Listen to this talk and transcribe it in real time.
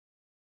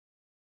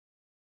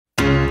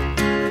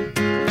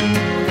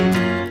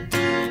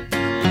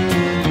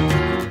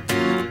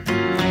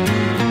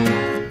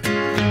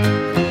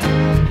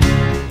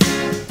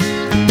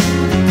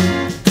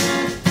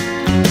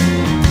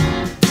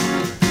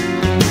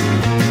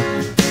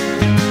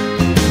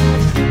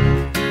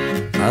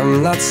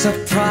not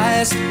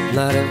surprised,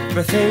 not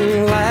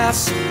everything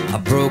lasts.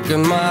 I've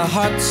broken my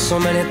heart so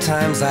many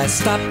times I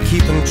stopped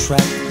keeping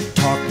track.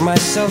 Talk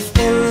myself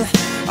in,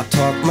 I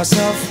talk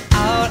myself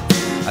out.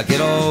 I get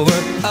all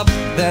worked up,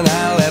 then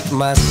I let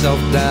myself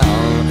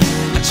down.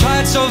 I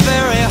tried so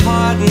very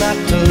hard not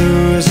to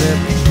lose it.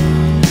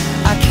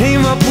 I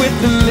came up with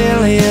a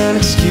million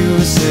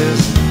excuses.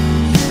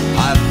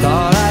 I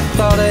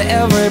thought of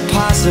every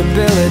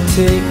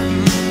possibility.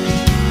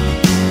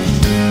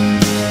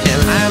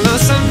 And I know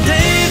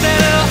someday that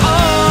it'll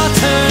all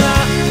turn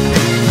out.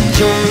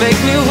 You'll make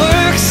me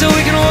work so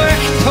we can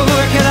work to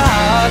work it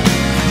out.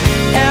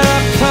 And I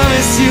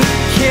promise you,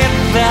 kid,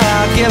 that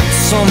I'll give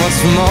so much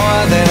more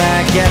than I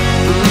get.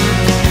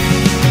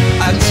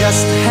 I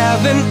just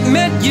haven't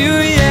met you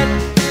yet.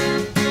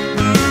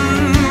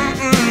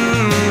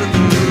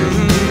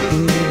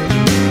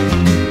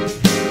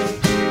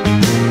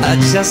 I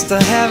just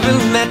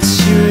haven't met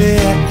you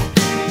yet.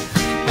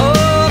 Oh,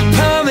 I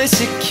promise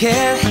you,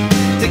 kid,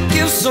 to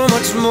give so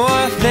much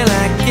more than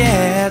I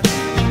get.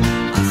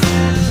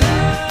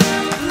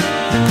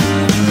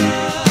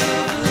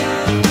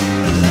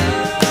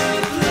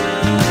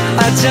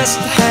 I just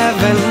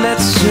haven't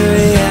met you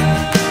yet.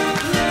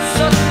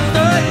 So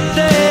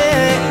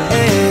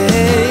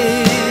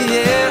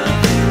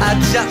yeah, I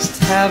just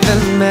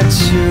haven't met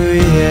you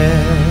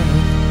yet.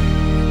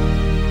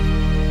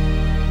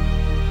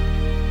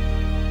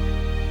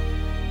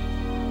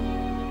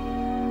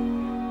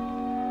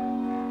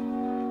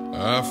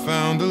 I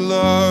found a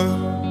love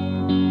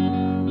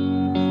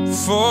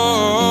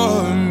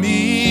for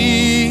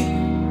me.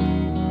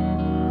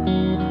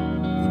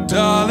 Well,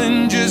 darling,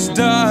 just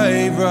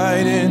dive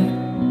right in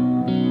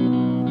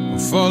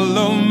and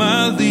follow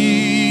my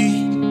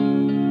lead.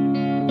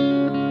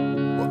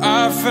 Well,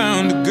 I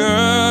found a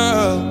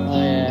girl,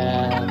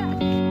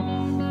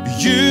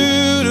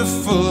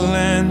 beautiful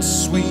and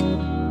sweet.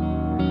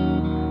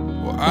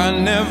 Well, I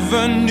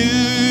never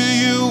knew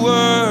you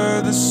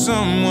were the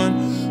someone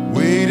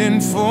waiting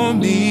for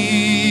me.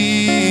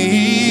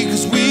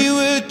 'Cause we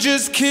were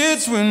just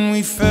kids when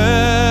we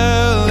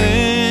fell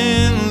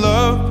in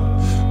love,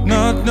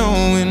 not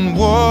knowing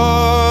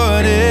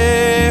what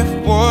it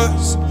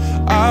was.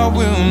 I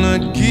will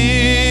not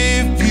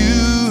give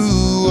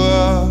you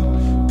up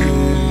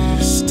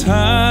this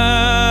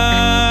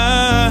time.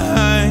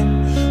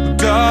 Oh,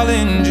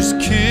 darling, just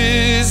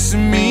kiss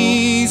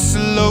me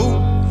slow.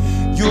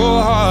 Your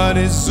heart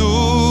is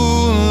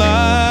all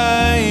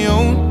I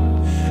own,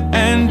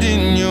 and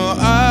in your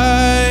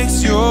eyes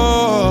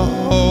you're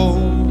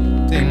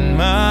holding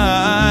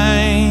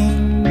mine.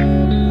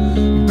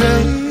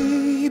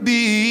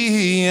 Baby,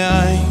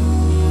 I'm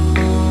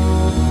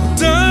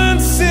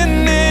dancing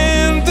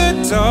in the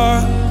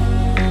dark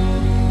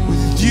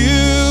with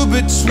you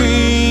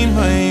between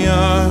my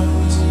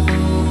arms,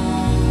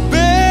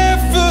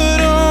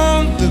 barefoot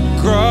on the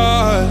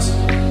grass.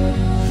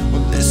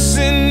 We're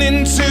listening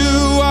to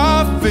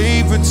our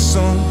favorite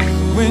song.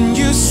 When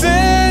you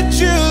said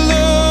you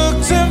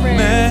looked a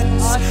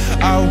mess,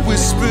 I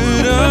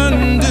whispered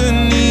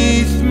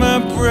underneath my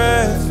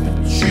breath,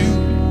 but you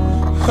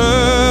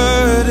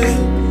heard it.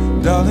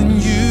 Darling,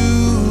 you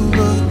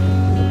look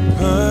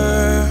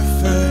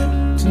perfect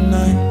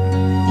tonight.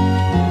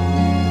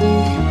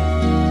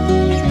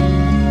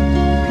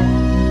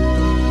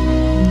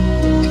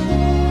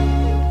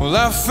 Well,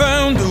 I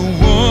found a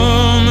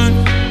woman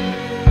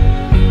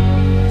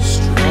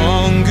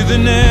stronger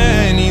than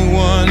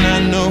anyone I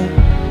know.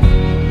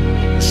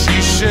 She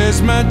shares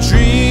my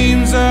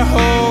dreams. I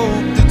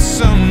hope that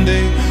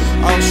someday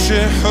I'll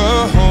share her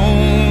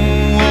home.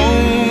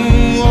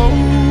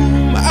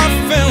 I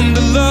found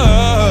a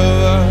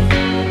love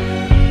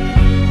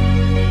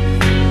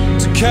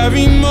to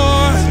carry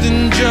more than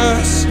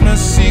just my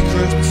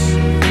secrets,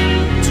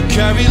 to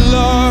carry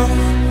love,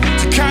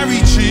 to carry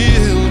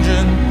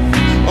children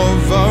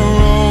of our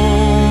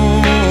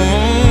own.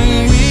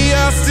 We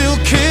are still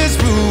kids,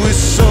 but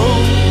we're so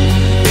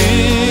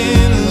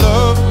in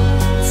love,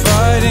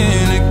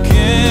 fighting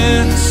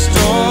against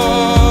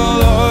all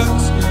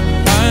odds.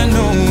 I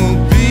know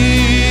we'll be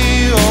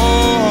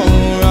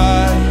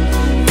alright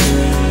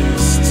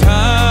this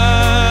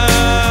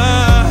time.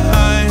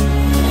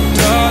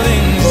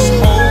 Darling, just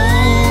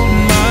hold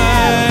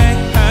my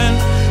hand,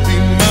 be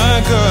my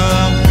girl,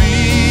 I'll be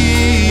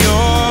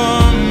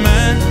your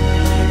man.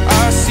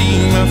 I see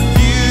my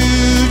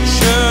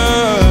future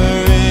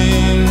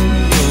in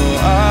your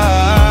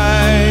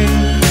eyes.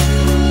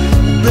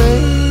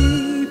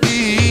 Baby,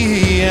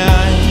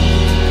 I'm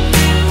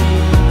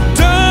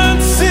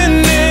dancing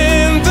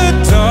in the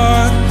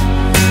dark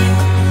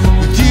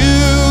with you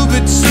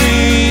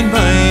between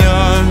my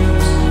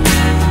arms,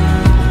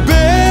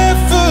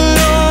 barefoot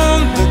on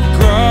the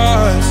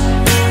grass,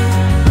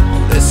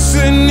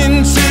 listening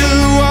to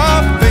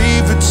our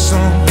favorite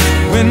song.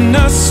 When I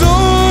saw